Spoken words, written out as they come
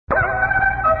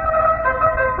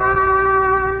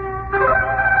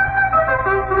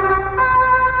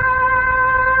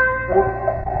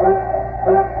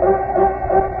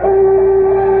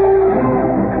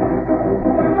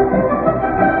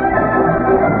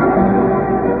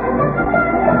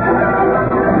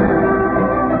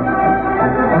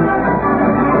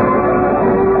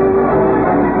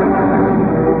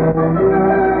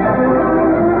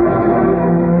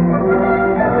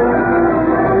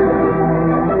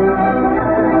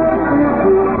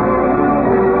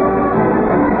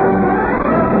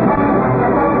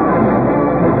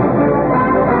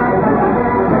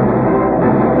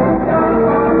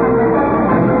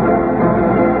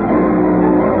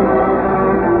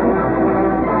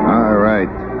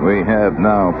have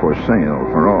now for sale,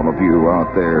 for all of you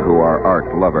out there who are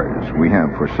art lovers, we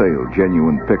have for sale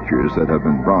genuine pictures that have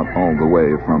been brought all the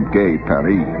way from Gay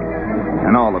Paris.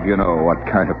 And all of you know what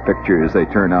kind of pictures they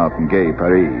turn out in Gay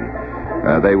Paris.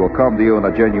 They will come to you in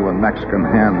a genuine Mexican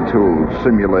hand-tooled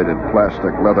simulated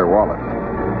plastic leather wallet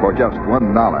for just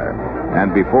 $1.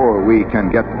 And before we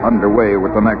can get underway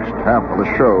with the next half of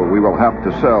the show, we will have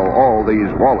to sell all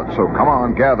these wallets. So come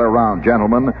on, gather around,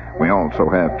 gentlemen. We also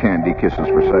have candy kisses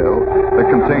for sale that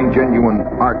contain genuine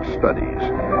art studies.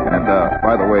 And,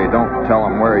 by the way, don't tell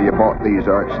them where you bought these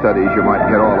art studies. You might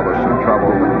get all of us in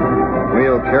trouble.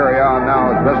 We'll carry on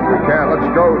now as best we can. Let's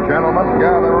go, gentlemen.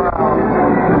 Gather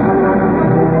around.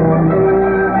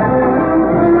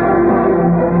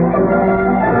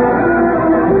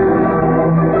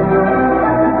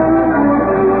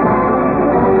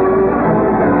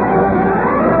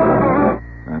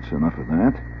 Enough of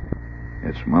that.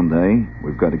 It's Monday.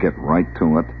 We've got to get right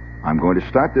to it. I'm going to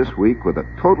start this week with a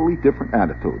totally different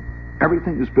attitude.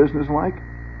 Everything is businesslike.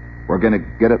 We're going to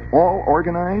get it all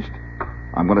organized.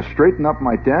 I'm going to straighten up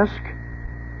my desk.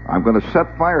 I'm going to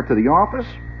set fire to the office.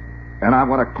 And I'm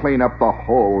going to clean up the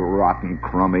whole rotten,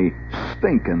 crummy,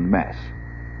 stinking mess.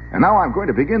 And now I'm going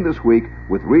to begin this week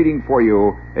with reading for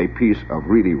you a piece of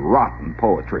really rotten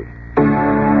poetry.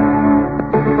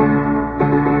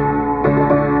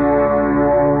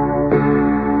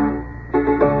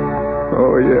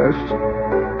 Oh, yes.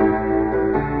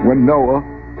 When Noah,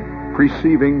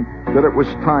 perceiving that it was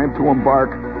time to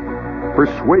embark,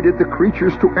 persuaded the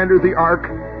creatures to enter the ark,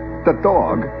 the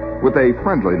dog, with a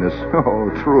friendliness,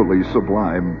 truly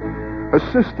sublime,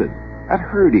 assisted at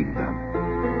herding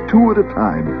them. 2 at a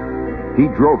time, he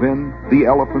drove in the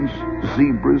elephants,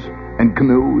 zebras, and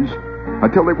canoes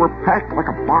until they were packed like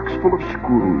a box full of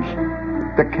screws.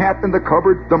 The cat in the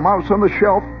cupboard, the mouse on the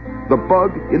shelf, the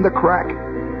bug in the crack,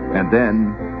 and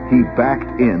then he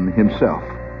backed in himself.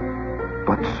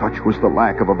 But such was the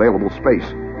lack of available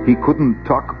space, he couldn't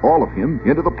tuck all of him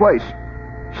into the place.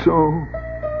 So,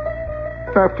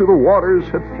 after the waters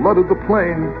had flooded the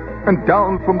plain, and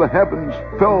down from the heavens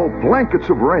fell blankets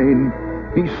of rain,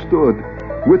 he stood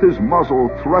with his muzzle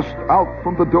thrust out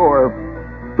from the door,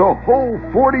 the whole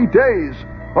 40 days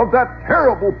of that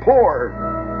terrible pour.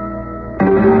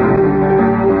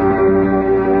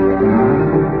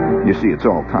 You see, it's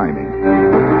all timing.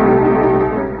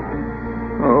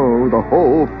 Oh, the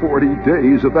whole 40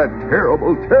 days of that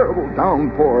terrible, terrible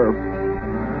downpour.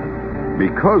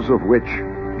 Because of which,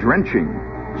 drenching,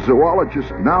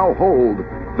 zoologists now hold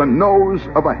the nose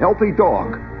of a healthy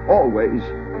dog always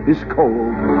is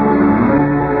cold.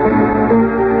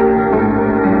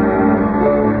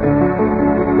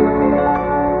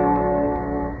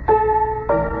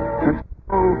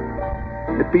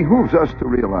 It behooves us to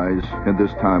realize in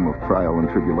this time of trial and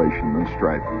tribulation and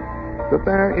strife that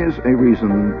there is a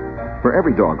reason for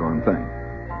every doggone thing.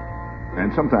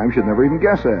 And sometimes you'd never even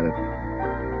guess at it.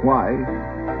 Why,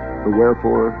 the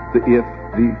wherefore, the if,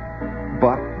 the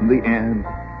but, and the and.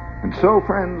 And so,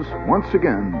 friends, once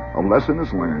again, a lesson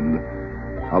is learned.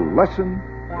 A lesson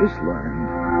is learned.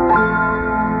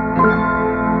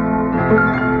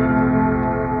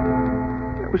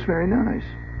 That was very nice.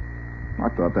 I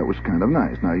thought that was kind of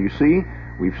nice. Now, you see,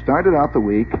 we've started out the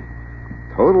week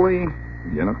totally,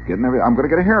 getting everything. I'm going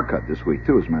to get a haircut this week,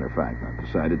 too, as a matter of fact. I've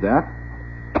decided that.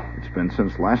 It's been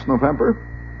since last November,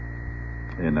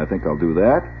 and I think I'll do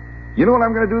that. You know what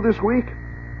I'm going to do this week?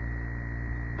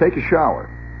 Take a shower.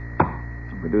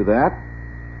 I'm going to do that.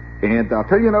 And I'll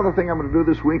tell you another thing I'm going to do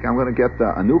this week. I'm going to get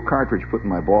a new cartridge put in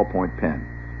my ballpoint pen.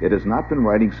 It has not been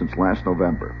writing since last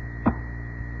November.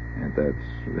 And that's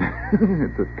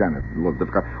kind of a little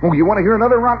difficult. Oh, you want to hear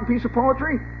another rotten piece of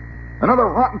poetry? Another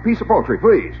rotten piece of poetry,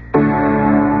 please.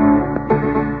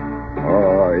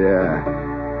 Oh, yeah.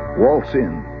 Waltz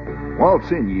in.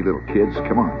 Waltz in, ye little kids.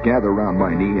 Come on, gather around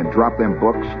my knee and drop them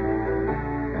books.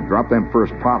 And drop them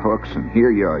first pot hooks and hear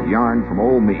you a yarn from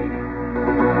old me.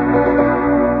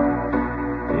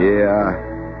 Yeah,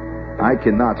 I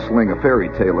cannot sling a fairy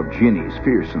tale of ginnies,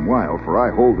 fierce and wild, for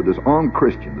I hold it as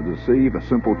unchristian to deceive a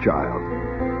simple child.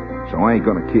 So I ain't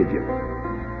gonna kid you.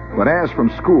 But as from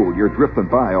school you're drifting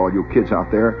by, all you kids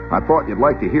out there, I thought you'd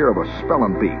like to hear of a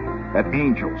spelling bee at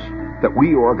Angels that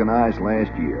we organized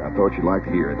last year. I thought you'd like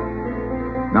to hear it.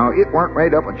 Now, it weren't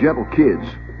made up of gentle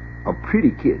kids, of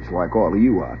pretty kids like all of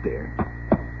you out there.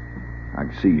 I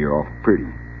can see you're awful pretty.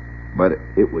 But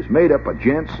it was made up of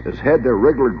gents as had their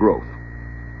regular growth,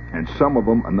 and some of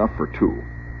them enough for 2.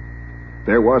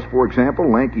 There was, for example,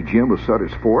 Lanky Jim of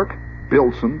Sutter's Fork,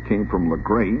 Billson came from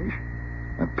LaGrange,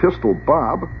 and Pistol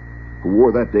Bob, who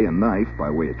wore that day a knife by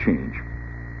way of change.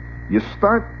 You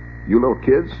start, you little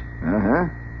kids, Uh-huh.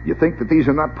 You think that these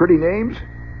are not pretty names?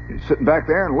 You're sitting back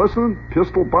there and listening?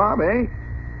 Pistol Bob, eh?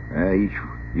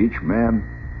 Each man,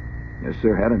 yes,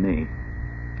 sir, had a name.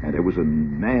 And there was a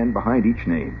man behind each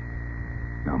name.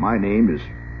 Now, my name is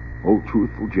Old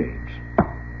Truthful James.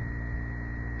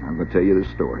 I'm going to tell you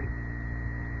this story.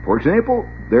 For example,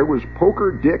 there was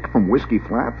Poker Dick from Whiskey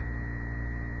Flat.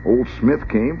 Old Smith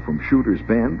came from Shooter's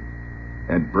Bend.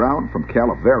 And Brown from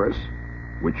Calaveras,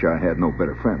 which I had no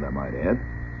better friend, I might add.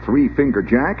 Three Finger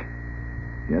Jack.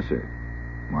 Yes, sir.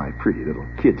 My pretty little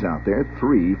kids out there,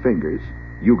 3 fingers.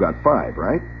 You got 5,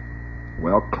 right?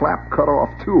 Well, Clap cut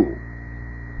off 2.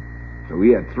 So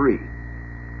he had 3.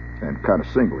 And kind of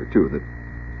singular, too. That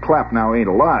Clap now ain't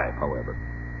alive, however.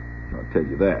 I'll tell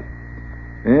you that.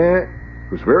 It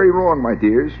was very wrong, my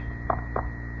dears.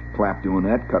 Clap doing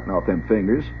that, cutting off them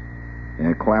fingers.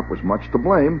 And Clap was much to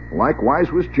blame.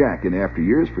 Likewise was Jack in after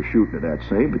years for shooting at that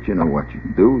same. But you know what you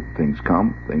can do. Things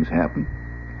come, things happen.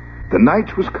 The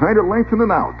nights was kind of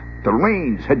lengthening out. The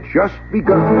rains had just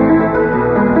begun.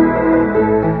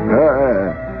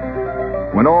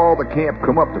 When all the camp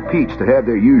come up to Pete's to have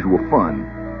their usual fun.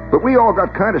 But we all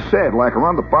got kind of sad like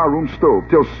around the barroom stove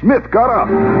till Smith got up.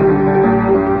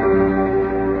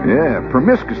 Yeah,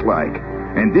 promiscuous like.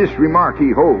 And this remark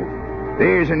he hove.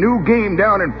 There's a new game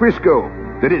down in Frisco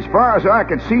that as far as I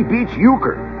can see beats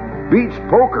euchre, beats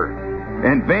poker,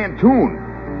 and Van Toon.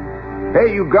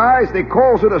 Hey, you guys, they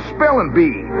calls it a spelling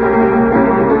bee.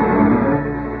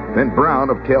 Then Brown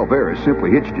of Calaveras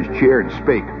simply hitched his chair and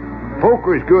spake.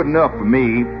 Poker is good enough for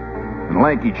me. And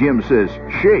Lanky Jim says,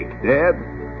 shake, Dad.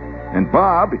 And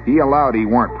Bob, he allowed he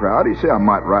weren't proud. He said, I'm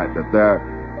not right that the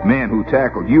man who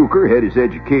tackled euchre had his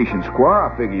education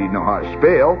square. I figured he'd know how to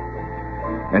spell.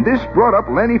 And this brought up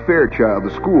Lenny Fairchild,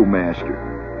 the schoolmaster,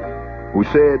 who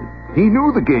said he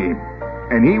knew the game,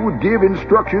 and he would give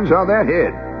instructions on that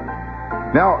head.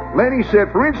 Now, Lenny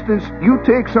said, for instance, you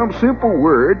take some simple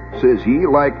word, says he,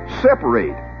 like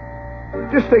separate.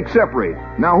 Just take separate.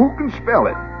 Now, who can spell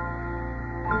it?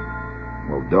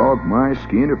 Well, dog my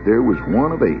skin if there was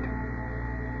 1 of 8.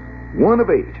 1 of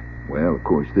 8. Well, of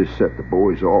course, this set the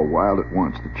boys all wild at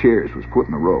once. The chairs was put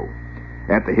in a row.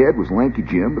 At the head was Lanky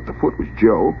Jim, at the foot was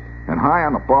Joe, and high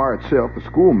on the bar itself the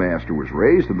schoolmaster was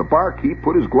raised, and the barkeep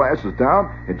put his glasses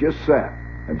down and just sat,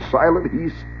 and silent he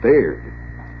stared.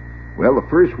 Well, the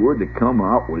first word that come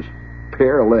out was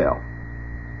parallel.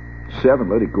 7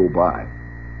 let it go by,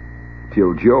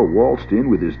 till Joe waltzed in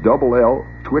with his double L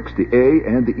twixt the A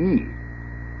and the E.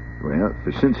 Well,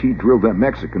 for since he drilled them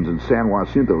Mexicans in San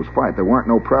Jacinto's fight, there weren't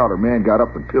no prouder man got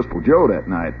up than Pistol Joe that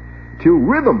night, till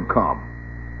rhythm come.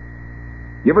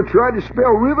 You ever tried to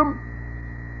spell rhythm?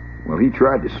 Well, he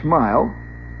tried to smile,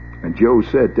 and Joe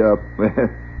said,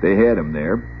 they had him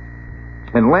there.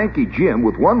 And Lanky Jim,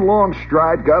 with one long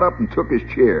stride, got up and took his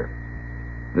chair.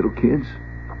 Little kids,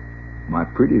 my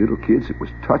pretty little kids, it was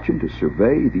touching to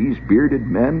survey these bearded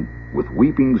men with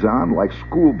weepings on like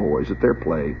schoolboys at their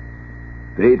play.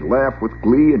 They'd laugh with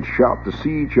glee and shout to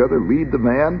see each other lead the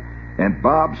van, and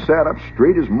Bob sat up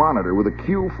straight as monitor with a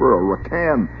cue for a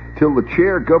rattan till the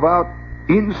chair gave out,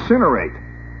 incinerate.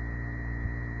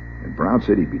 And Brown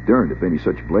said he'd be darned if any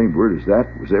such blamed word as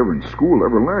that was ever in school,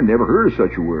 ever learned, never heard of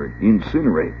such a word,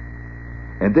 incinerate.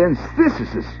 And then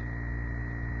sthyssus.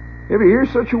 Ever hear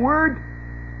such a word?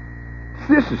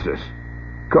 Sthyssus.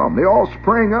 Come, they all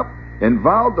sprang up and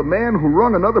vowed the man who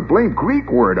rung another blamed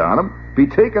Greek word on him be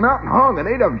taken out and hung, and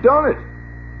they'd have done it.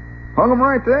 Hung him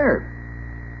right there.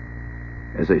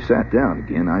 As they sat down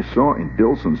again, I saw in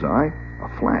Bilson's eye a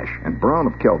flash, and Brown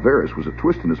of Calaveras was a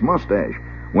twisting his mustache,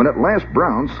 when at last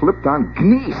Brown slipped on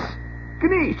Gneese.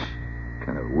 Gneese!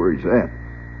 Kind of word's that.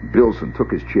 Bilson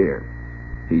took his chair.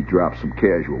 He dropped some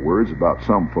casual words about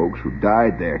some folks who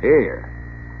dyed their hair.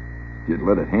 Just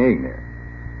let it hang there.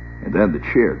 And then the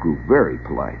chair grew very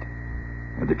polite.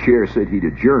 And the chair said he'd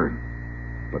adjourn.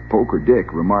 But Poker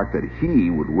Dick remarked that he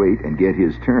would wait and get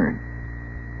his turn.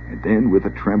 And then, with a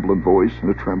trembling voice and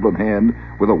a trembling hand,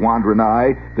 with a wandering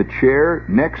eye, the chair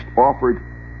next offered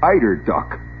eider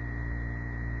duck.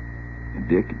 And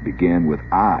Dick began with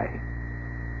I.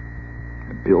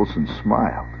 And Bilson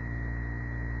smiled.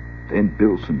 Then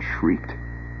Bilson shrieked.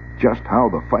 Just how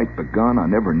the fight begun I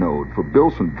never knowed, for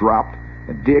Bilson dropped,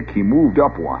 and Dick, he moved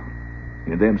up one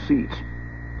in them seats.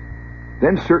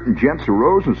 Then certain gents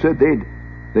arose and said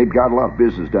they'd got a lot of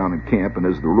business down in camp, and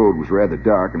as the road was rather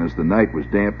dark and as the night was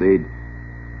damp, And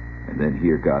then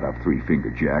here got up Three Finger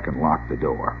Jack and locked the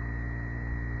door.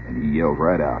 And he yelled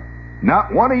right out,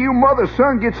 "Not one of you mother's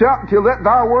son gets out until that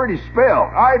thar word is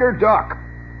spelled, eider duck."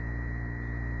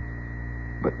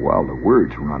 But while the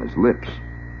words were on his lips,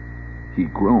 he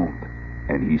groaned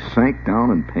and he sank down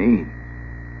in pain,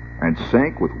 and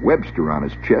sank with Webster on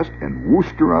his chest and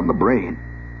Wooster on the brain.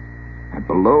 And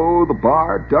below the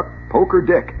bar ducked Poker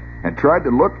Dick, and tried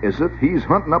to look as if he's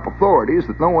hunting up authorities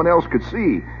that no one else could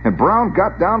see. And Brown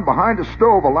got down behind a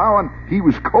stove, allowing he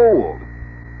was cold,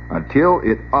 until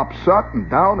it upset and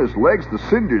down his legs the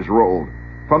cinders rolled.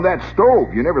 From that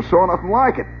stove, you never saw nothing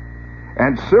like it.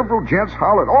 And several gents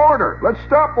hollered, "Order! Let's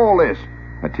stop all this!"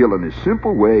 Until in his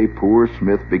simple way, poor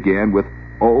Smith began with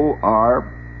O-R.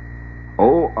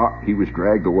 He was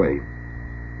dragged away.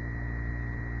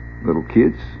 Little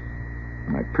kids,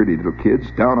 my pretty little kids,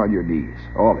 down on your knees,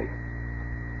 all of you,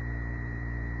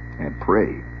 and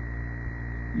pray.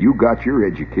 You got your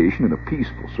education in a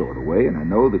peaceful sort of way, and I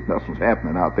know that nothing's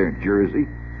happening out there in Jersey.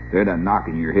 They're not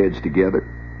knocking your heads together.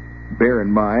 Bear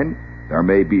in mind, there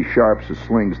may be sharps who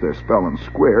slings their spelling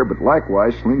square, but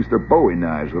likewise slings their bowie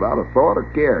knives without a thought or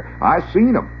care. I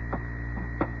seen 'em.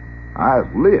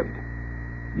 I've lived.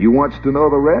 You wants to know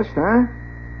the rest, huh?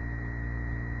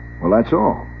 Well, that's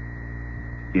all.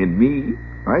 In me,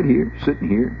 right here, sitting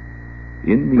here,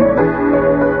 in me.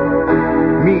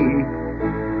 Me,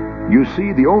 you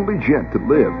see, the only gent that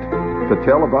lived to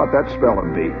tell about that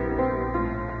spelling bee.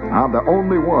 I'm the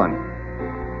only one.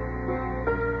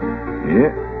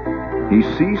 Yeah, he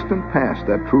ceased and passed,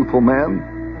 that truthful man.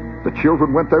 The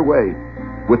children went their way,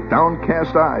 with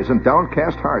downcast eyes and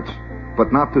downcast hearts,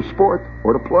 but not to sport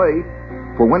or to play.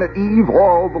 For when at eve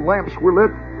all the lamps were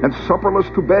lit, and supperless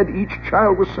to bed each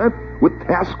child was sent, with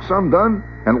tasks undone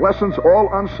and lessons all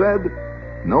unsaid,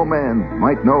 no man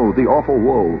might know the awful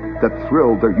woe that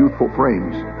thrilled their youthful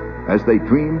frames as they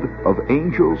dreamed of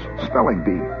Angel's spelling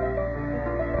bee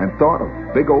and thought of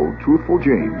big old truthful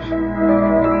James.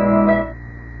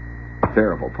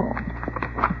 Terrible poem.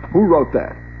 Who wrote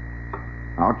that?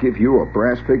 I'll give you a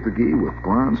brass figuree with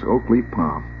bronze oak leaf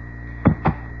palm.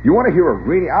 You want to hear a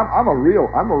reading? I'm a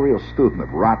real student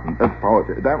of rotten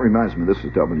poetry. That reminds me, this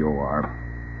is WOR,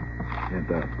 and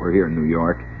we're here in New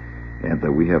York, and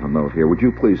we have a note here. Would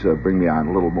you please bring me on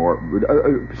a little more?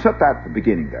 Set that at the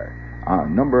beginning there.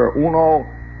 Number uno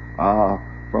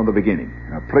from the beginning.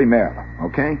 Primera,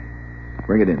 okay?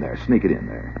 Bring it in there. Sneak it in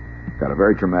there. Got a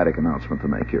very dramatic announcement to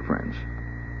make here, friends.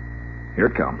 Here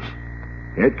it comes.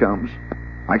 Here it comes.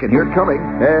 I can hear it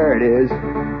coming. There it is.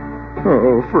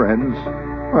 Oh, friends,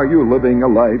 are you living a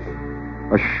life,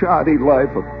 a shoddy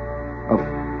life of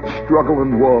struggle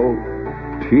and woe,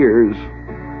 tears,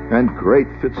 and great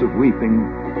fits of weeping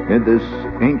in this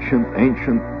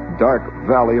ancient, dark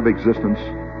valley of existence?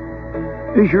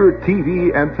 Is your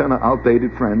TV antenna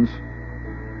outdated, friends?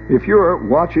 If you're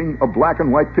watching a black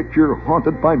and white picture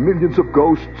haunted by millions of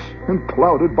ghosts and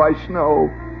clouded by snow,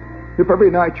 if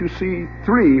every night you see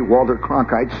 3 Walter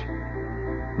Cronkites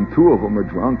and 2 of them are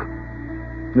drunk,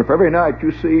 if every night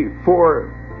you see 4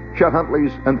 Chet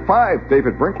Huntleys and 5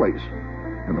 David Brinkleys,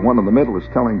 and the one in the middle is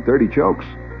telling dirty jokes,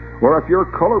 or if your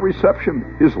color reception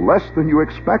is less than you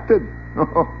expected,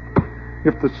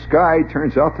 if the sky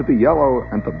turns out to be yellow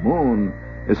and the moon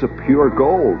is a pure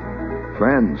gold,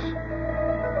 friends,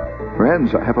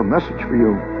 I have a message for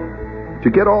you. To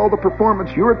get all the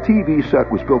performance your TV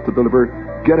set was built to deliver,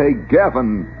 get a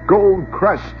Gavin Gold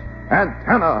Crest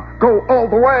antenna. Go all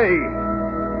the way!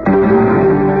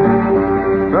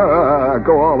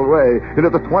 Go all the way into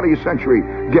the 20th century.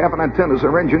 Gavin antennas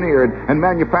are engineered and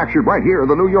manufactured right here in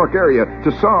the New York area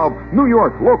to solve New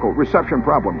York local reception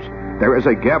problems. There is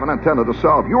a Gavin antenna to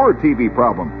solve your TV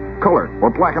problem, color or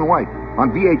black and white,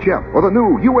 on VHF or the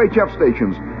new UHF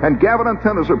stations. And Gavin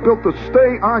antennas are built to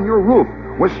stay on your roof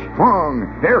with strong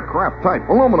aircraft-type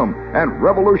aluminum and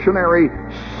revolutionary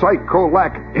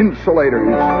Psycholac insulators.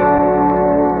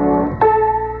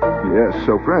 Yes,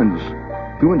 so friends,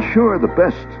 to ensure the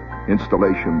best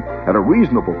installation at a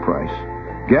reasonable price,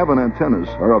 Gavin antennas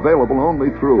are available only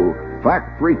through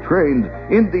factory-trained,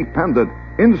 independent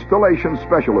installation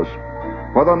specialists.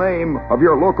 For the name of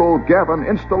your local Gavin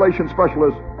installation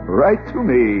specialist, write to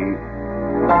me.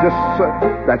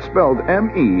 That's spelled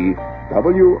MEWOR,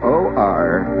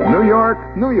 New York,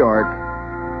 New York.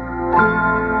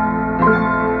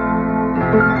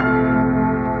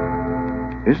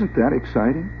 Isn't that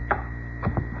exciting?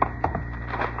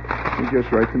 You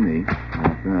just write to me.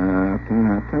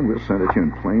 We'll send it to you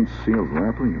in plain sealed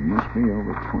wrapper. You must be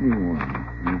over 21.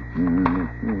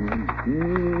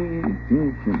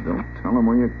 Don't tell them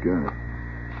where you got it.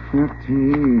 We'll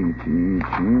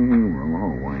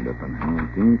all wind up in hell.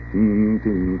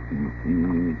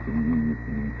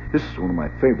 This is one of my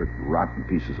favorite rotten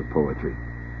pieces of poetry.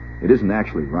 It isn't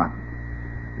actually rotten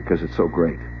because it's so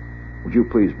great. Would you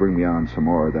please bring me on some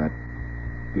more of that?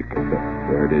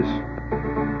 There it is.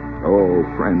 Oh,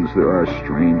 friends, there are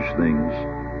strange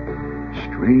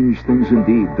things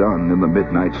indeed done in the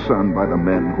midnight sun by the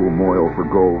men who moil for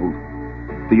gold.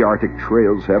 The Arctic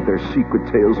trails have their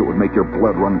secret tales that would make your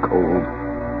blood run cold.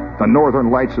 The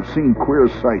Northern Lights have seen queer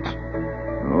sights.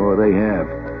 Oh, they have.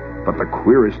 But the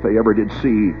queerest they ever did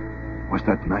see was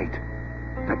that night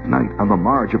on the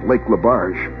marge of Lake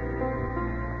Labarge,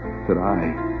 that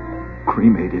I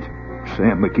cremated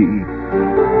Sam McGee.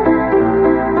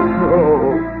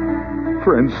 Oh,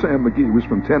 friend, Sam McGee was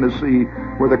from Tennessee,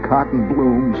 where the cotton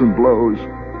blooms and blows.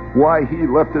 Why he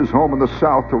left his home in the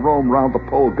South to roam round the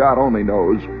pole, God only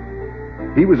knows.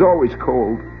 He was always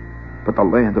cold, but the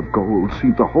land of gold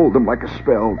seemed to hold him like a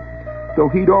spell, though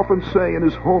he'd often say in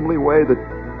his homely way that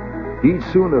he'd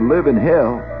sooner live in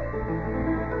hell.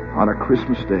 On a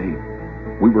Christmas day,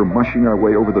 we were mushing our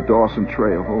way over the Dawson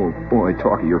Trail. Oh, boy,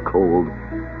 talk of your cold.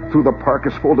 Through the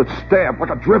parka's folded stab like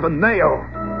a driven nail.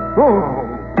 Oh!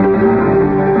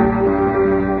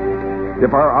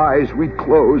 If our eyes we'd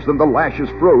closed and the lashes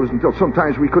froze until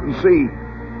sometimes we couldn't see.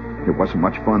 It wasn't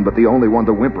much fun, but the only one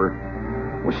to whimper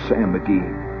was Sam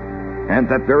McGee. And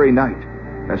that very night,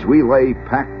 as we lay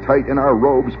packed tight in our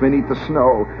robes beneath the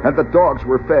snow, and the dogs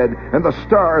were fed, and the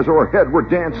stars o'erhead were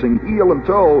dancing heel and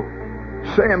toe,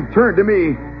 Sam turned to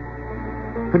me,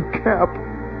 and Cap,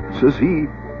 says he,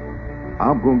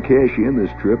 I'm going to cash in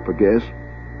this trip, I guess.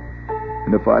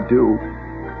 And if I do,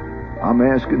 I'm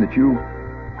asking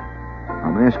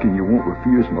you won't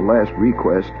refuse my last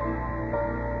request.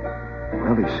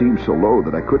 Well, he seemed so low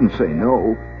that I couldn't say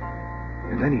no.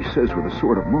 And then he says with a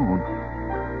sort of moan,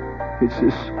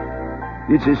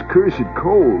 It's this cursed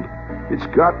cold. It's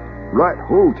got right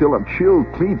hold till I'm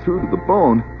chilled clean through to the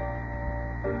bone.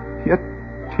 Yet,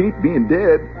 'tain't being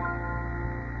dead.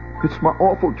 It's my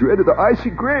awful dread of the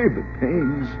icy grave that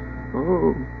pains.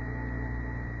 Oh.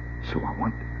 So I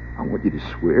want you to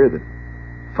swear that,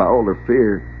 foul or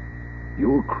fair,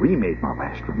 you'll cremate my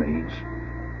last remains.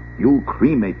 You'll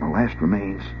cremate my last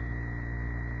remains.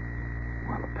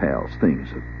 Well, a pal's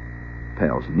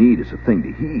need is a thing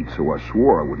to heed, so I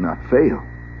swore I would not fail.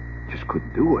 Just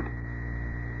couldn't do it.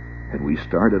 And we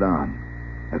started on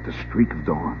at the streak of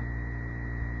dawn.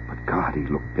 But God, he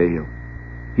looked pale.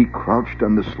 He crouched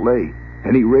on the sleigh,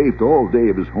 and he raved all day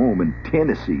of his home in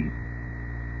Tennessee.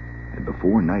 And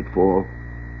before nightfall,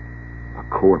 a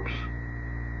corpse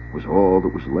was all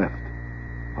that was left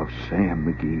of Sam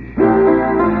McGee.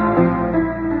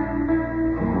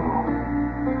 Oh,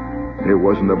 there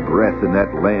wasn't a breath in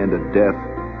that land of death.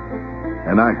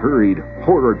 And I hurried,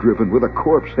 horror-driven, with a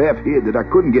corpse half hid that I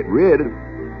couldn't get rid of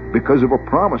because of a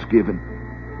promise given.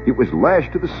 It was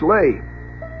lashed to the sleigh,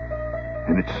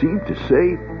 and it seemed to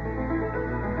say,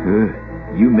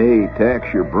 you may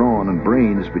tax your brawn and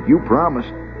brains, but you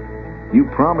promised. You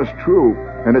promised true,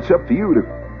 and it's up to you to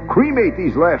cremate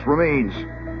these last remains.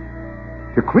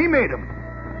 To cremate them.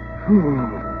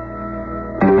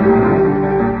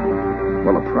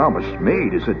 Well, a promise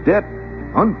made is a debt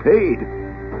unpaid,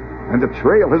 and the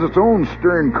trail has its own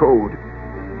stern code.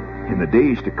 In the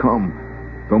days to come,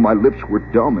 though my lips were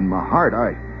dumb and my heart,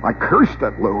 I cursed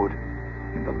that load.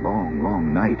 In the long,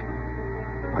 long night,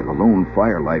 by the lone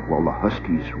firelight, while the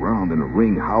huskies round in a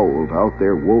ring howled out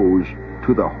their woes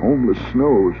to the homeless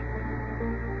snows.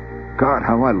 God,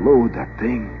 how I loathed that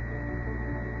thing.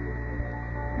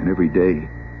 And every day,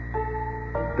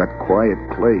 that quiet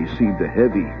clay seemed to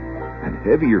heavy and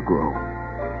heavier grow.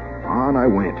 On I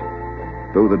went.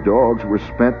 Though the dogs were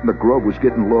spent and the grub was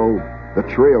getting low, the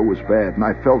trail was bad and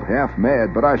I felt half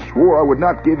mad, but I swore I would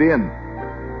not give in.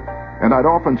 And I'd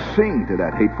often sing to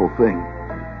that hateful thing,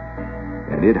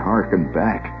 and it hearkened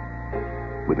back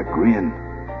with a grin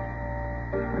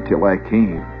until I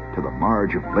came to the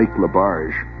marge of Lake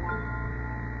Labarge.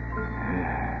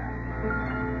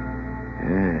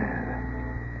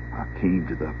 I came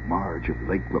to the marge of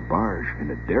Lake Labarge,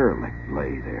 and a derelict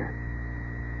lay there.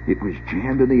 It was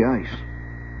jammed in the ice,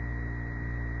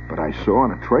 but I saw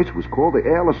in a trice it was called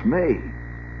the Alice May.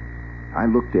 I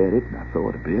looked at it and I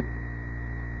thought a bit.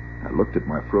 I looked at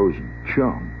my frozen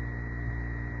chum,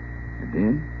 and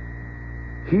then,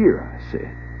 "Here," I said.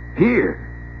 "Here,"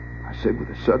 I said with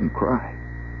a sudden cry.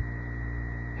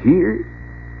 "Here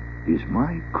is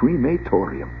my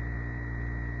crematorium."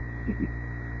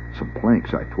 Some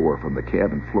planks I tore from the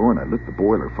cabin floor, and I lit the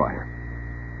boiler fire.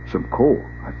 Some coal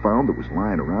I found that was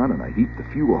lying around, and I heaped the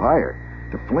fuel higher.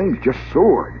 The flames just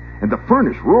soared, and the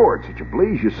furnace roared, such a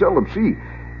blaze you seldom see.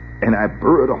 And I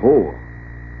burrowed a hole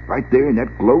right there in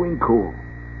that glowing coal,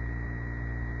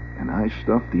 and I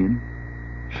stuffed in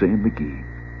Sam McGee.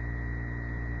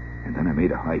 And then I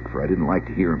made a hike, for I didn't like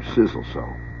to hear him sizzle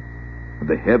so. And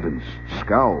the heavens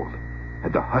scowled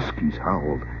and the huskies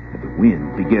howled, and the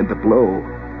wind began to blow.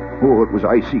 Oh, it was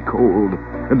icy cold,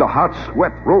 and the hot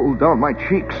sweat rolled down my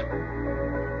cheeks.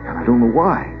 And I don't know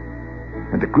why.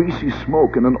 And the greasy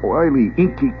smoke in an oily,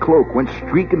 inky cloak went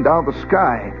streaking down the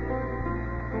sky.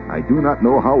 I do not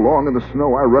know how long in the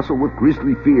snow I wrestled with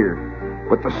grisly fear,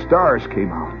 but the stars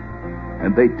came out,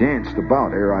 and they danced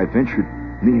about ere I ventured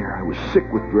near. I was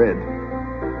sick with dread.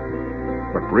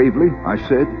 But bravely, I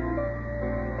said,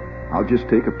 I'll just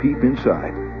take a peep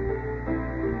inside.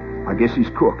 I guess he's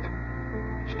cooked.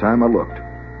 It's time I looked.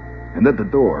 And then the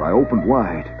door I opened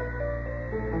wide.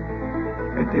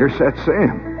 And there sat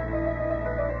Sam.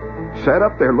 Sat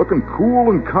up there looking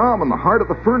cool and calm in the heart of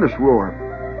the furnace roar.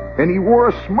 And he wore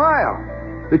a smile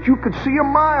that you could see a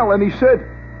mile. And he said,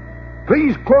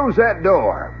 "Please close that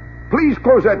door. Please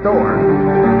close that door.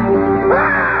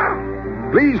 Ah!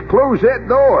 Please close that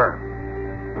door.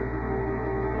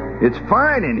 It's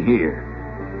fine in here.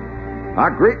 I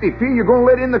greatly fear you're going to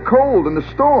let in the cold and the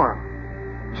storm.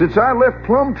 Since I left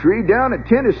Plumtree down in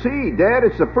Tennessee, Dad,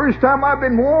 it's the first time I've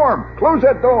been warm. Close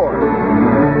that door."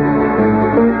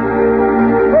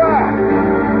 Ah!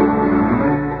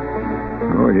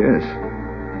 Oh, yes.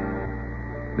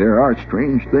 There are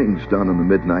strange things done in the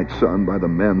midnight sun by the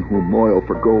men who moil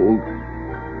for gold.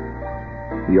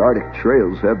 The Arctic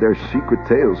trails have their secret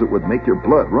tales that would make your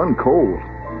blood run cold.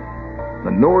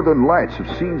 The Northern Lights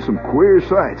have seen some queer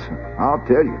sights, I'll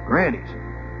tell you, grannies.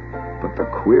 But the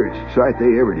queerest sight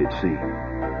they ever did see,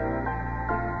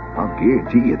 I'll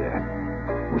guarantee you that,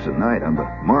 was the night on the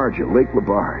marge of Lake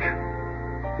Labarge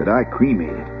that I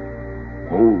cremated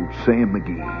old Sam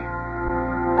McGee.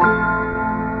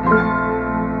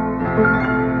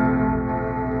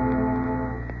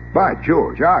 By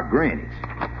George, our grannies.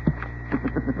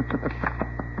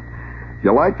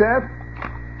 You like that?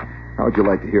 How would you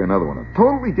like to hear another one? A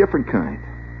totally different kind.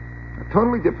 A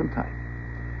totally different type.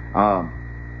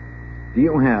 Do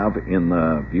you have in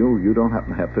the... You don't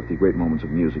happen to have 50 great moments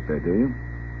of music there, do you?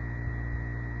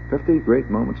 50 great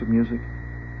moments of music?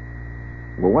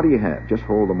 Well, what do you have? Just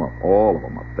hold them up. All of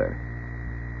them up there.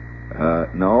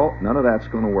 No, none of that's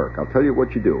going to work. I'll tell you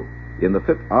what you do. In the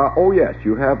 50... oh, yes,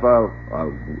 you have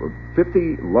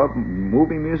 50 love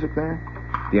movie music there?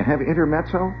 Do you have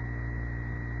intermezzo?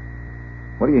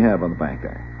 What do you have on the back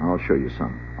there? I'll show you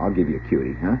some. I'll give you a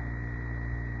cutie, huh?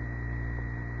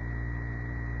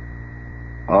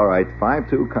 All right,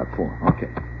 5-2, cut 4. Okay.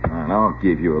 And I'll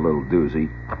give you a little doozy.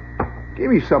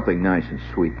 Give me something nice and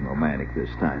sweet and romantic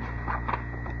this time.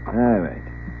 All right.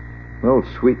 A little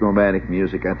sweet romantic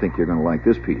music. I think you're going to like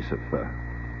this piece of...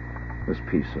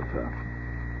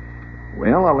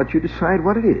 well, I'll let you decide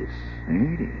what it is.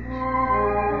 There it is.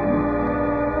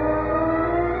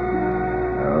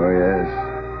 Oh, yes.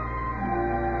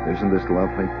 Isn't this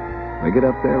lovely? Make it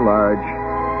up there large.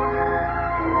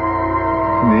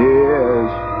 Yes.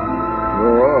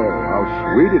 Oh, how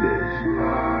sweet it is.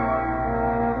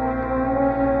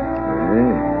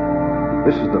 Hey.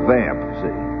 This is the Vamp,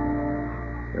 see.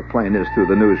 They're playing this through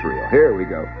the newsreel. Here we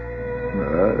go.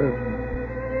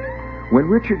 When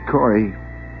Richard Cory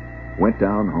went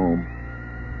down home,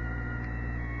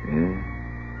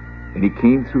 and he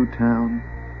came through town,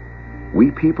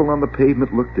 we people on the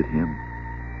pavement looked at him.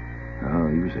 Oh,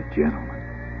 he was a gentleman,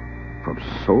 from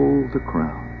sole to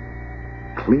crown,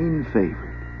 clean-favored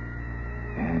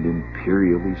and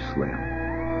imperially slim.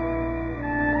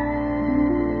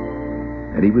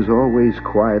 And he was always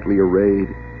quietly arrayed,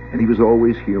 and he was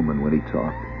always human when he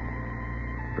talked.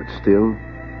 But still,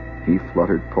 he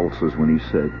fluttered pulses when he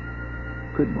said,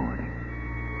 "Good morning."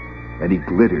 And he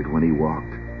glittered when he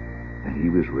walked, and he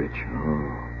was rich.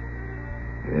 Oh,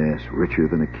 yes, richer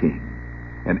than a king,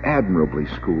 and admirably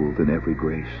schooled in every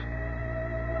grace.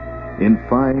 In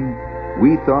fine,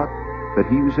 we thought that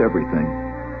he was everything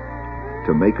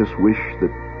to make us wish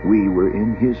that we were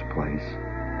in his place.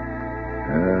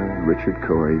 Richard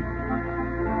Cory.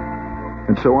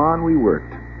 And so on we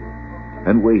worked,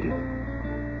 and waited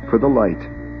for the light,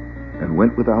 and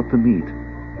went without the meat,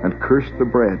 and cursed the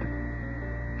bread.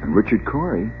 And Richard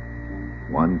Cory,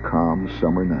 one calm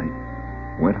summer night,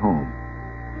 went home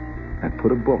and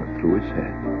put a bullet through his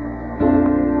head.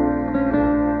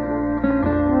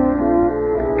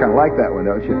 Kind of like that one,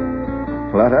 don't you?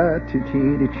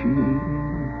 La-da-ti-ti-ti-ti.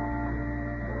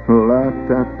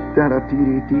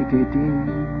 La-ta-ta-da-ti-ti-ti-ti.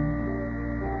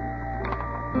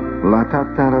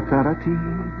 La-ta-ta-da-ta-da-ti.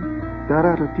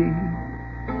 Da-da-da-ti.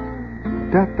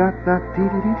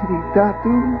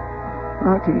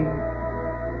 Da-da-da-ti-ti-ti-ti-da-do-da-ti.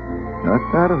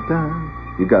 Da-da-da-da.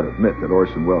 You got to admit that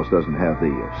Orson Welles doesn't have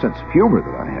the sense of humor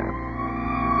that I have.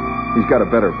 He's got a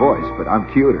better voice, but I'm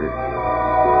cuter.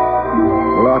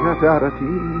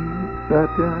 La-da-da-da-ti. da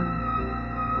da,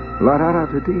 la da da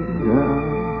da dee,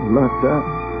 la da,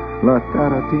 la da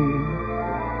da dee,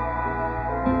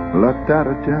 la da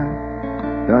da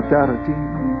da da da dee,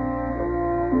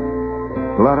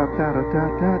 la da da da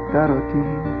da da da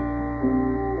dee,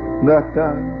 la da,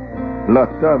 la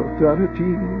da da da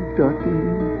dee da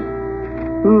dee,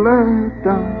 la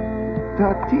da da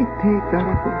dee dee da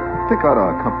da. Think out a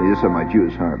company. This is my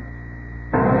Jew's harp.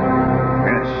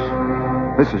 Yes,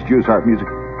 this is Jew's harp music.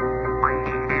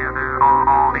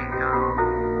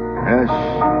 Yes,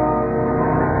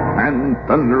 and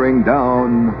thundering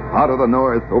down out of the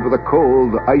north over the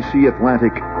cold, icy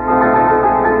Atlantic,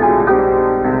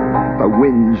 the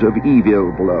winds of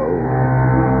evil blow,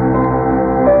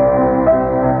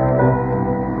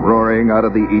 roaring out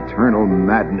of the eternal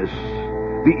madness,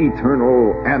 the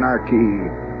eternal anarchy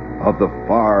of the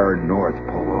far North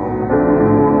Pole,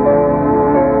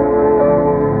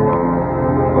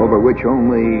 over which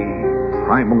only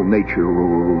primal nature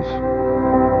rules.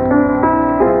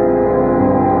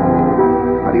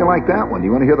 How do you like that one?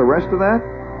 You want to hear the rest of that?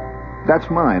 That's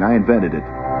mine. I invented it.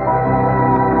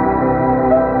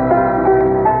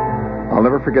 I'll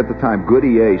never forget the time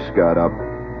Goody Ace got up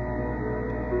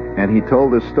and he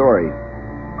told this story.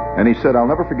 And he said, I'll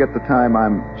never forget the time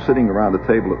I'm sitting around the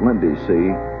table at Lindy's,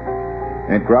 see?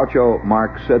 And Groucho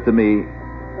Marx said to me,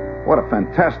 what a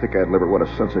fantastic ad libber, what a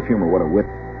sense of humor, what a wit.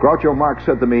 Groucho Marx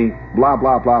said to me, blah,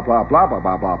 blah, blah, blah, blah, blah,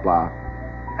 blah, blah, blah.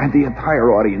 And the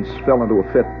entire audience fell into a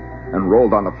fit and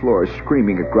rolled on the floor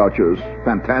screaming at Groucho's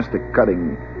fantastic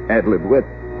cutting ad lib wit.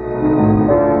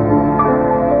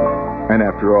 And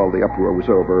after all the uproar was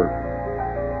over,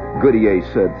 Goody Ace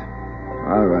said,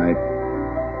 all right,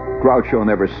 Groucho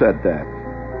never said that.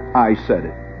 I said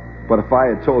it. But if I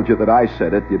had told you that I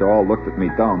said it, you'd all looked at me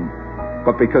dumb.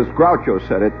 But because Groucho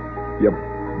said it, you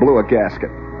blew a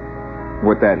gasket.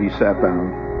 With that, he sat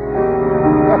down.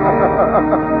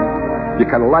 You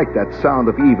kind of liked that sound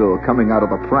of evil coming out of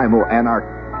the primal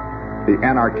the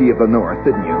anarchy of the North,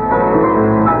 didn't you?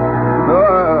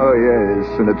 Oh, yes,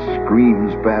 and it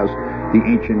screams past the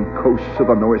ancient coasts of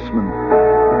the Norsemen.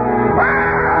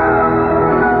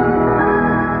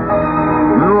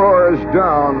 Roars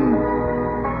down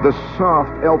the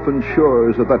soft elfin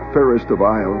shores of that fairest of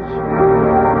isles.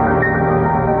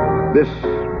 This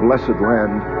blessed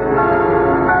land,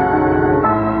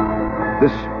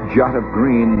 this jot of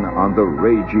green on the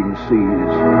raging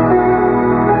seas,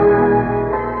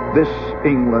 this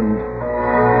England,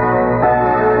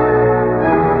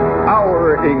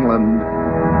 our England,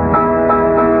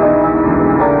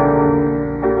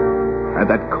 and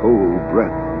that cold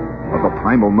breath of the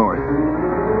primal North,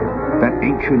 that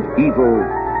ancient evil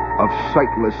of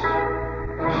sightless,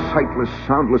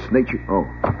 soundless nature. Oh.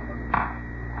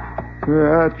 I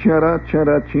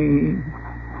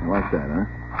like that, huh?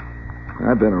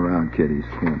 I've been around kiddies.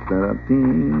 Do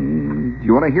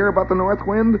you want to hear about the North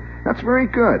Wind? That's very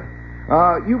good.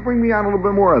 You bring me on a little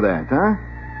bit more of that, huh?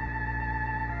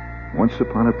 Once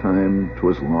upon a time,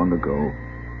 'twas long ago,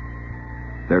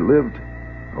 there lived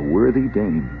a worthy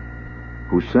dame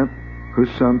who sent her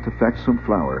son to fetch some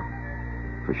flour,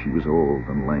 for she was old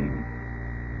and lame.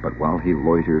 But while he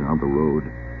loitered on the road,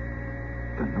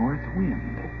 the North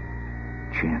Wind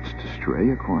chanced to stray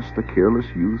across the careless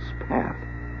youth's path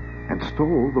and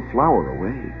stole the flour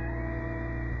away.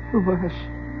 Alas,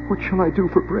 what shall I do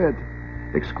for bread?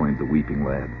 Exclaimed the weeping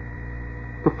lad.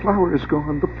 The flour is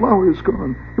gone, the flour is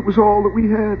gone. It was all that we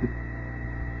had.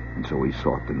 And so he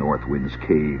sought the North Wind's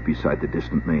cave beside the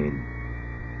distant main.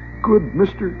 Good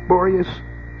Mr. Boreas,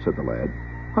 said the lad,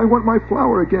 I want my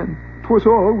flour again. 'Twas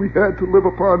all we had to live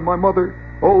upon, my mother,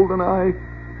 old and I.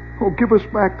 Oh, give us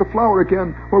back the flour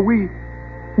again, or we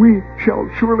shall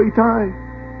surely die.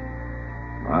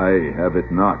 I have it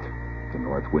not, the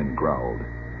North Wind growled.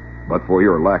 But for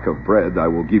your lack of bread, I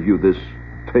will give you this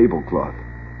tablecloth.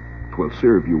 'Twill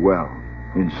serve you well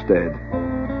instead.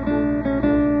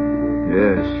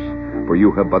 Yes, for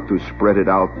you have but to spread it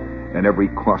out, and every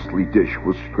costly dish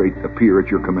will straight appear at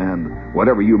your command,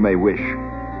 whatever you may wish.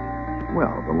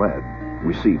 Well, the lad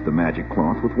received the magic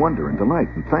cloth with wonder and delight,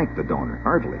 and thanked the donor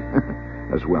heartily,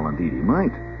 as well indeed he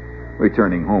might.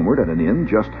 Returning homeward at an inn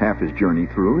just half his journey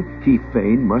through, he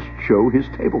fain must show his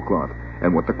tablecloth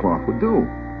and what the cloth would do.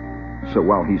 So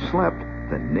while he slept,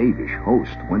 the knavish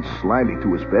host went slyly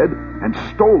to his bed and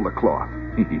stole the cloth,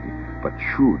 but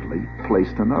shrewdly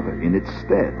placed another in its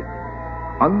stead.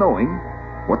 Unknowing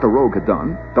what the rogue had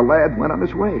done, the lad went on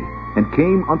his way and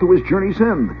came unto his journey's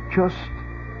end just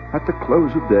at the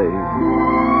close of day,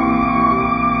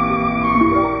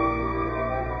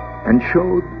 and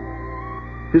showed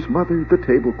his mother the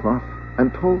tablecloth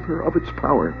and told her of its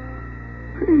power.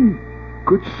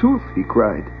 Good sooth, he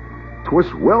cried,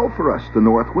 'twas well for us the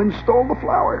north wind stole the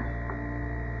flower.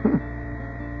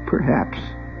 Perhaps,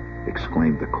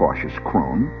 exclaimed the cautious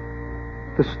crone,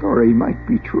 the story might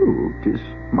be true. 'Tis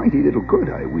mighty little good,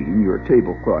 I ween, your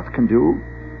tablecloth can do.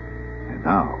 And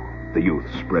now the youth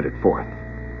spread it forth,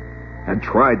 and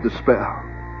tried the spell.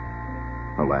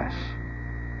 Alas,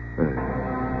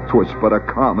 'twas but a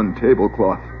common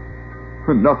tablecloth,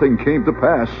 and nothing came to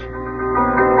pass.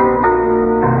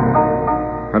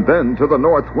 And then to the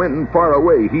north wind far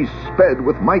away he sped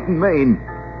with might and main.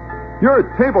 Your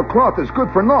tablecloth is good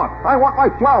for naught. I want my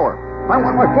flour. I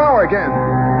want my flour again.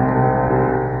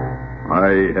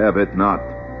 I have it not,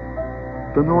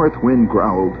 the north wind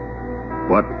growled.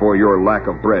 But for your lack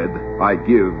of bread, I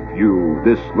give you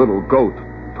this little goat.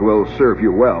 'Twill serve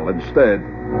you well instead.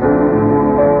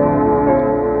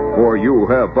 For you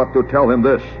have but to tell him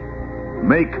this: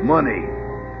 make money,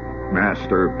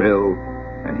 Master Bill,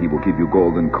 and he will give you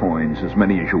golden coins, as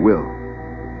many as you will.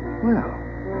 Well,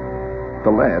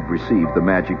 the lad received the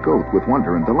magic goat with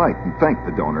wonder and delight, and thanked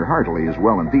the donor heartily, as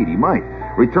well indeed he might.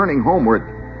 Returning homeward,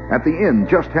 at the inn,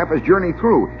 just half his journey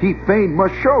through, he fain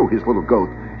must show his little goat,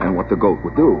 and what the goat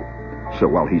would do. So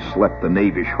while he slept, the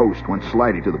knavish host went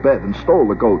slyly to the bed, and stole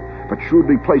the goat, but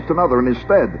shrewdly placed another in his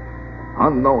stead.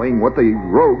 Unknowing what the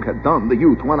rogue had done, the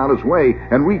youth went on his way,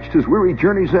 and reached his weary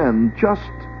journey's end,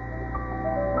 just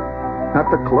at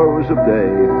the close of day.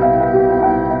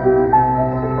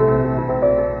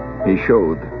 He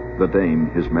showed the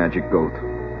dame his magic goat,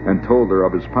 and told her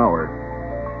of his power.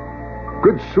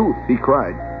 Good sooth, he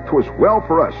cried, 'twas well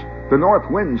for us the north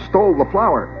wind stole the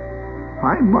flour.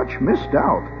 I'm much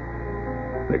misdoubt.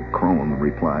 The crone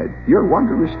replied, your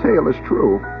wondrous tale is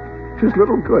true. 'Tis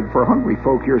little good for hungry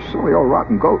folk your silly old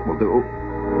rotten goat will do.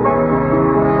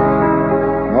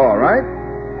 All right.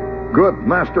 Good,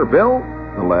 Master Bill,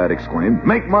 the lad exclaimed.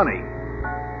 Make money.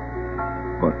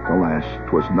 But alas,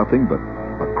 'twas nothing but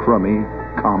a crummy,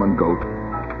 common goat,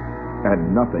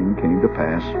 and nothing came to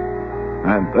pass.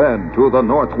 And then to the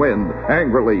north wind,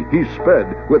 angrily he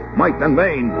sped with might and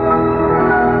main.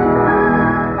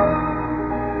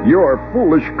 Your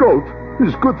foolish goat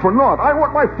is good for naught. I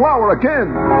want my flour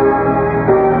again.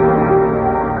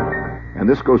 And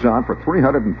this goes on for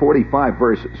 345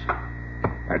 verses.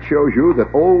 That shows you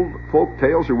that old folk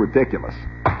tales are ridiculous.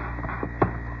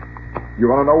 You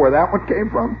want to know where that one came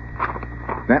from?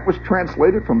 That was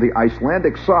translated from the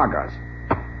Icelandic sagas.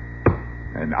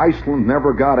 And Iceland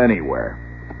never got anywhere.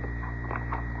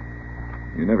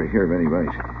 You never hear of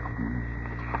anybody's.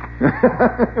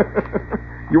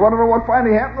 You want to know what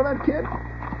finally happened to that kid?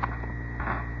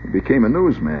 He became a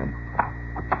newsman.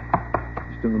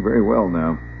 He's doing very well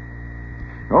now.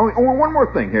 Oh, one more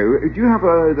thing here. Do you have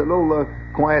the little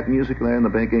quiet music there in the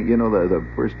back? You know, the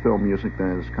first film music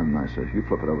there? It's kind of nice. You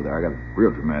flip it over there. I got a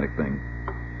real dramatic thing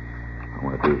I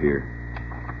want to do here.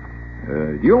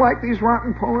 Do you like these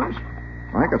rotten poems?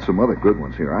 I got some other good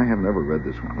ones here. I have never read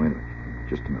this one. Wait a minute.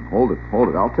 Just a minute. Hold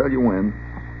it. I'll tell you when.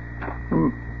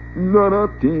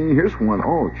 Here's one.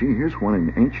 Oh, gee, here's one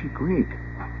in ancient Greek.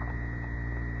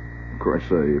 Of course,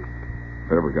 if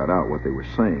I ever got out what they were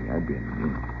saying, I'd be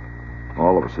in,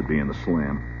 all of us would be in the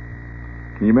slam.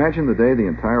 Can you imagine the day the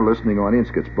entire listening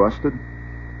audience gets busted?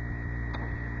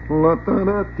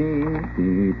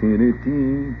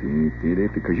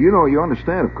 Because you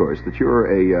understand, of course, that you're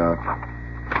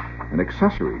an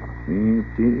accessory.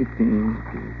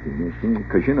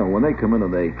 Because, when they come in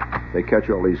and they catch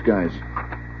all these guys.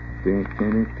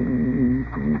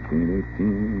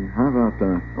 How about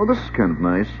that? Oh, this is kind of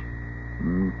nice.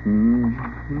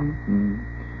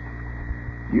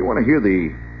 You want to hear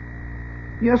the...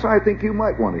 Yes, I think you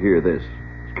might want to hear this.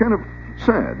 It's kind of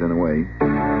sad, in a way.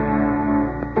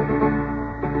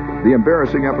 The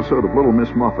embarrassing episode of Little Miss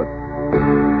Muffet.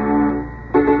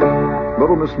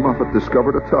 Little Miss Muffet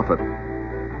discovered a tuffet,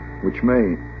 which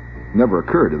may never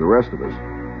occur to the rest of us.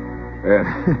 And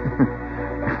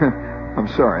I'm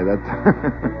sorry, that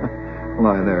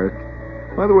line there.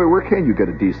 By the way, where can you get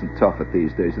a decent tuffet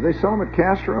these days? Do they sell them at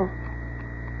Castro?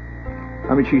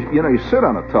 I mean, you sit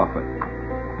on a tuffet.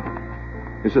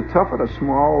 Is a tuffet a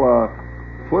small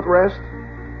footrest?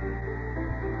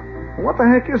 What the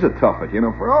heck is a tuffet?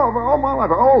 For all my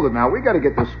life, I'm older now. We got to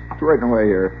get this straightened away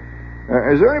here.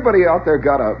 Is there anybody out there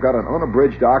got an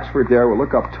unabridged Oxford there? Well,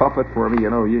 look up tuffet for me.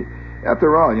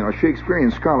 After all,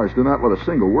 Shakespearean scholars do not let a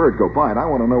single word go by, and I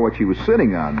want to know what she was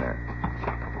sitting on there.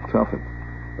 Tuffet.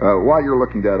 While you're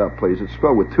looking that up, please, it's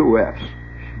spelled with 2 F's.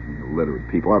 Illiterate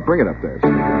people. I'll bring it up there.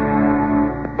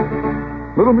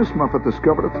 Little Miss Muffet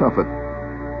discovered a tuffet,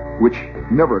 which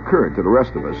never occurred to the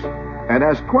rest of us. And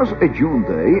as 'twas a June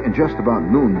day, and just about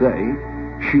noonday,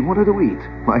 She wanted to eat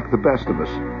like the best of us.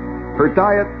 Her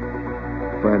diet,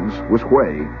 friends, was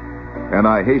whey, and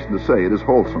I hasten to say it is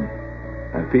wholesome,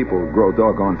 and people grow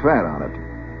doggone fat on it.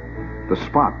 The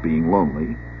spot being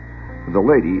lonely, the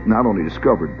lady not only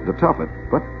discovered the tuffet,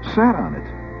 but sat on it.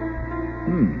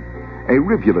 A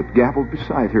rivulet gabbled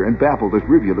beside her and babbled as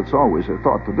rivulets always are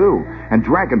thought to do, and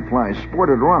dragonflies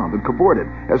sported around and cavorted,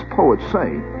 as poets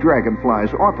say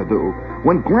dragonflies ought to do,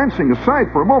 when glancing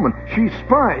aside for a moment, she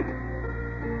spied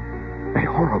a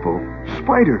horrible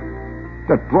spider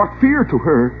that brought fear to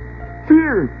her.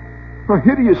 Fear! A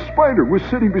hideous spider was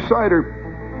sitting beside her,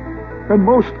 and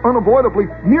most unavoidably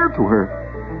near to her.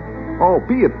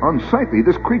 Albeit unsightly,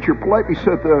 this creature politely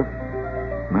said,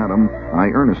 Madam,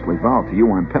 I earnestly vow to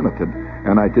you I'm penitent,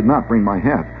 and I did not bring my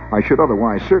hat. I should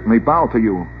otherwise certainly bow to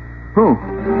you.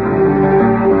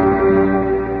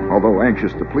 Although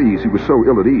anxious to please, he was so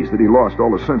ill at ease that he lost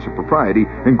all his sense of propriety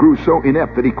and grew so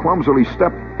inept that he clumsily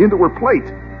stepped into her plate,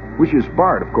 which is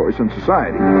barred, of course, in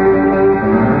society.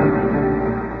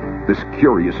 This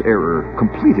curious error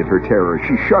completed her terror.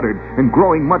 She shuddered, and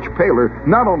growing much paler,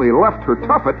 not only left her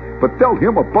tuffet, but dealt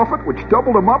him a buffet which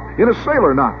doubled him up in a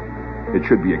sailor knot. It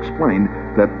should be explained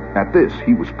that at this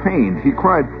he was pained. He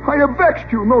cried, I have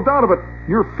vexed you, no doubt of it.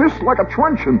 Your fist like a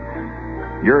truncheon.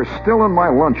 You're still in my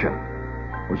luncheon,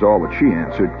 was all that she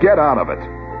answered. Get out of it.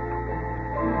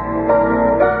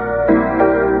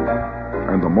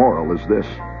 And the moral is this.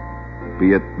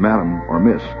 Be it madam or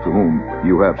miss to whom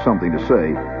you have something to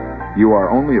say, you are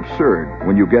only absurd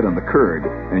when you get in the curd,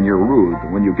 and you're rude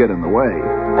when you get in the way.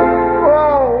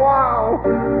 Oh, wow!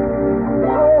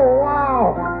 Oh,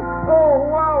 wow! Oh,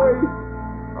 wowie!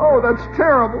 Oh, that's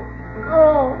terrible.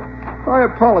 Oh, I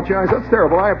apologize. That's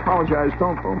terrible. I apologize.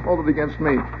 Don't hold it against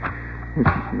me.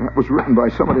 That was written by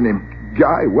somebody named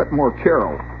Guy Wetmore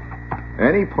Carroll.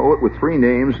 Any poet with 3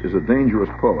 names is a dangerous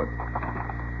poet,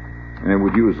 and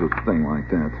would use a thing like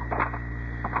that.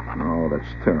 Oh,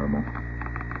 that's terrible.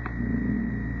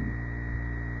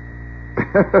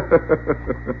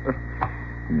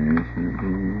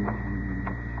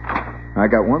 I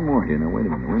got one more here. Now, wait a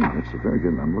minute. It's a very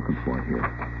good one. I'm looking for it here.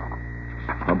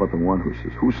 How about the one who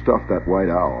says, who stuffed that white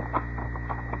owl?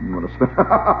 You want to stuff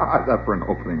that for an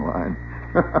opening line?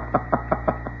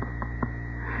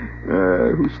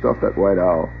 Who stuffed that white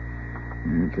owl?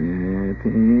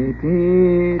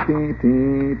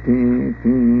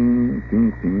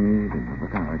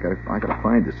 I gotta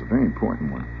find this. A very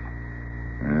important one.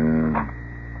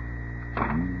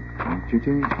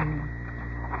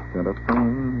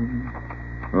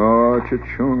 Oh,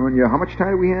 Chichonia. How much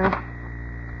time do we have?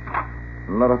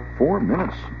 A lot of 4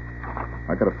 minutes.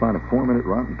 I gotta find a 4-minute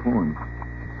rotten poem.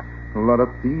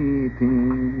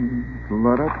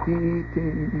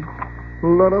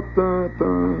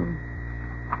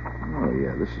 Oh,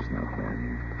 yeah, this is not bad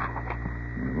here.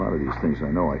 And a lot of these things I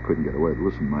know I couldn't get away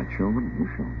with. Listen, my children, you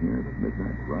shall hear the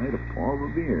midnight ride of Paul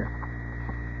Revere.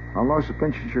 How long's it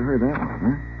been since you heard that one,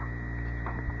 huh?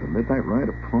 The midnight ride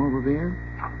of Paul Revere?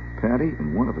 Patty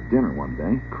and one of a dinner one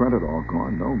day, credit all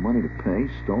gone, no money to pay,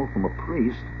 stole from a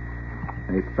priest,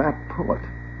 a fat pullet,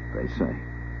 they say.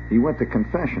 He went to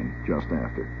confession just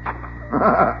after.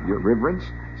 Your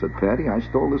reverence, said Patty, I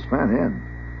stole this fat hen.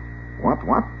 What,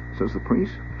 says the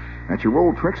priest. At your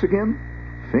old tricks again?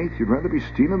 Faith, you'd rather be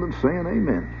stealing than saying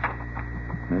amen.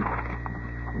 And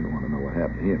you don't want to know what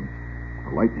happened to him. A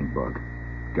lightning bug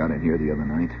got in here the other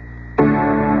night.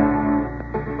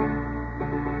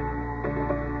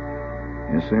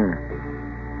 Yes, sir.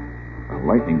 A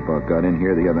lightning bug got in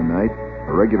here the other night.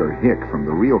 A regular hick from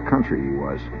the real country he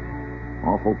was.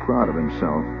 Awful proud of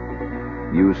himself.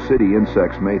 You city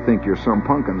insects may think you're some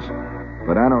punkins,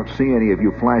 but I don't see any of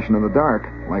you flashing in the dark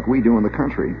like we do in the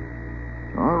country.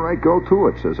 All right, go to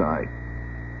it, says I.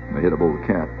 Mehitable the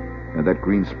cat, and that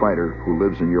green spider who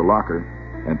lives in your locker,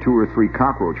 and 2 or 3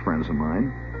 cockroach friends of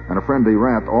mine, and a friendly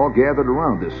rat all gathered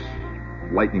around this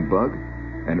lightning bug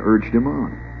and urged him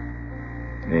on.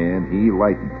 And he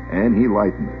lightened, and he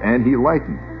lightened, and he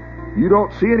lightened. You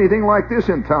don't see anything like this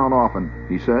in town often,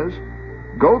 he says.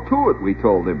 Go to it, we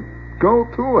told him. Go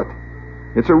to it.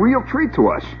 It's a real treat to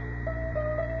us.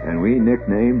 And we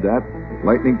nicknamed that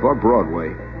lightning bug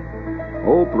Broadway.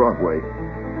 Old Broadway,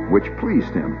 which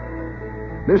pleased him.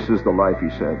 This is the life, he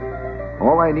said.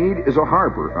 All I need is a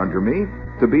harbor under me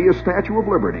to be a Statue of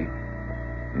Liberty.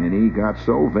 And he got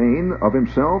so vain of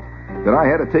himself that I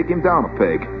had to take him down a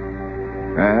peg.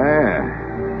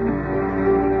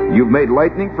 You've made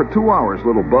lightning for 2 hours,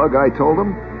 little bug, I told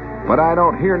him, but I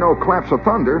don't hear no claps of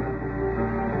thunder.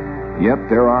 Yet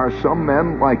there are some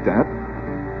men like that.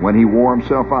 When he wore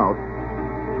himself out,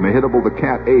 Mehitable the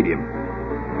cat ate him.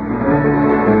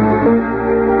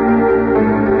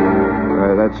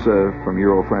 That's from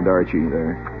your old friend Archie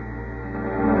there.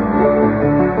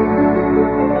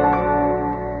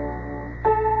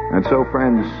 And so,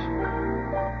 friends,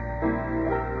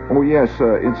 oh yes,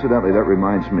 incidentally, that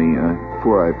reminds me,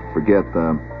 before I forget,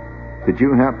 did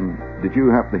you happen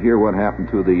to hear what happened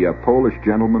to the Polish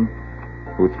gentleman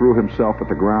who threw himself at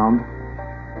the ground?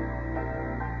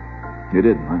 You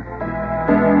didn't, huh?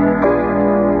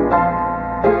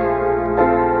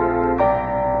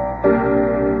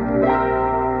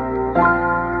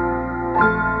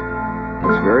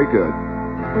 That's very good.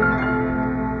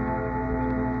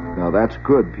 Now that's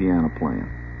good piano playing.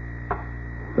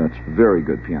 That's very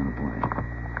good piano playing.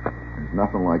 There's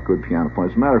nothing like good piano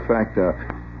playing. As a matter of fact,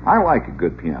 I like a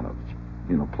good piano,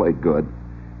 played good.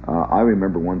 I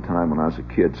remember one time when I was a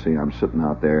kid, I'm sitting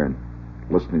out there and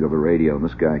listening to the radio, and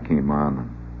this guy came on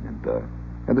and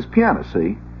had this piano,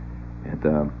 see? And,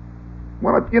 it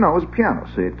was a piano,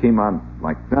 see? It came on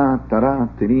like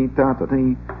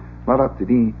da-da-da-dee-da-da-dee,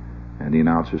 da-da-dee-dee. And the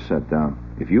announcer said,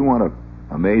 if you want to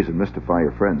amaze and mystify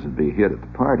your friends and be a hit at the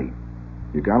party,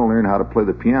 you got to learn how to play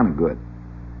the piano good.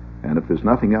 And if there's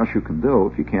nothing else you can do,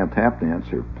 if you can't tap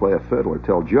dance or play a fiddle or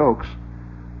tell jokes,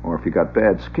 or if you got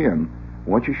bad skin,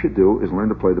 what you should do is learn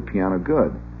to play the piano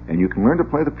good. And you can learn to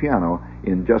play the piano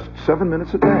in just 7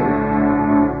 minutes a day.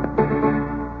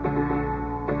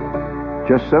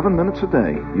 Just 7 minutes a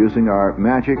day using our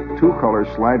magic 2-color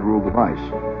slide rule device.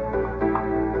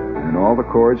 And all the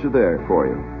chords are there for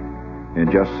you.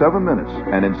 In just 7 minutes,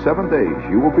 and in 7 days,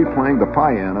 you will be playing the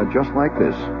piano just like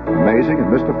this, amazing and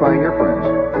mystifying your friends.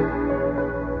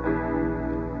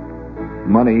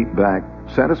 Money back,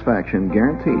 satisfaction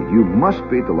guaranteed. You must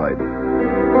be delighted.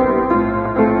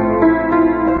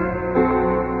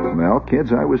 Well,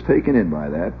 kids, I was taken in by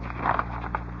that.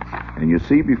 And you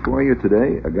see before you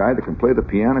today a guy that can play the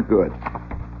piano good.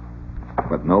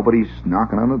 But nobody's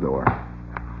knocking on the door.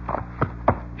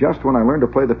 Just when I learned to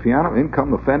play the piano, in come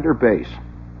the Fender bass.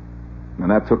 And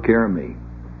that took care of me.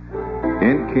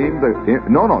 In came the...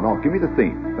 No, give me the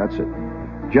theme. That's it.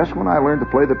 Just when I learned to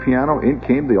play the piano, in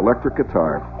came the electric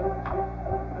guitar.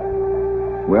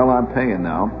 Well, I'm paying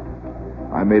now.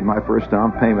 I made my first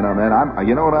down payment on that.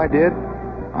 You know what I did?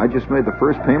 I just made the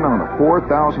first payment on a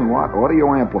 4,000-watt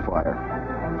audio amplifier.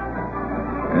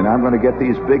 And I'm going to get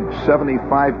these big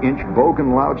 75-inch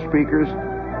Bogen loudspeakers,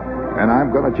 and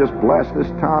I'm going to just blast this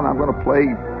town. I'm going to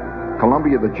play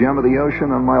Columbia, the Gem of the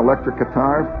Ocean, on my electric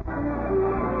guitar.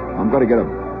 I'm going to get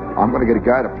a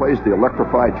guy that plays the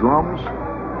electrified drums.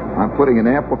 I'm putting an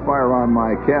amplifier on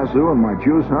my kazoo and my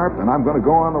Jew's harp, and I'm going to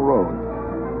go on the road.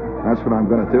 That's what I'm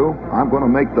going to do. I'm going to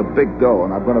make the big dough,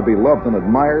 and I'm going to be loved and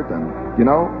admired, and,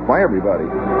 by everybody.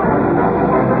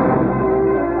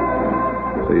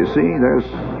 So you see,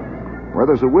 where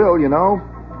there's a will,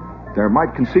 there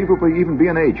might conceivably even be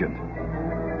an agent.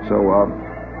 So,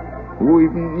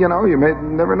 you may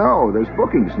never know. There's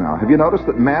bookings now. Have you noticed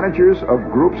that managers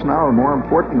of groups now are more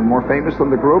important and more famous than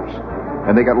the groups?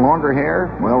 And they got longer hair?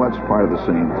 Well, that's part of the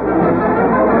scene.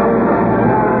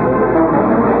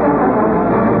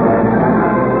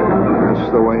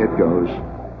 That's the way it goes.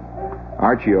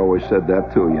 Archie always said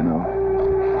that, too,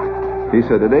 He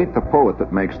said, it ain't the poet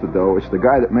that makes the dough, it's the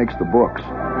guy that makes the books.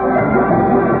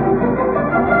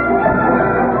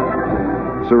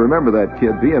 So remember that,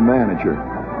 kid. Be a manager.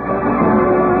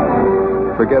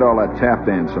 Forget all that tap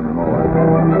dancing and all that.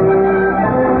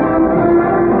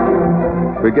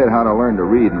 Forget how to learn to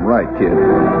read and write, kid.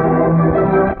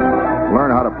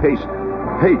 Learn how to paste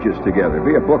pages together.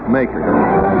 Be a bookmaker.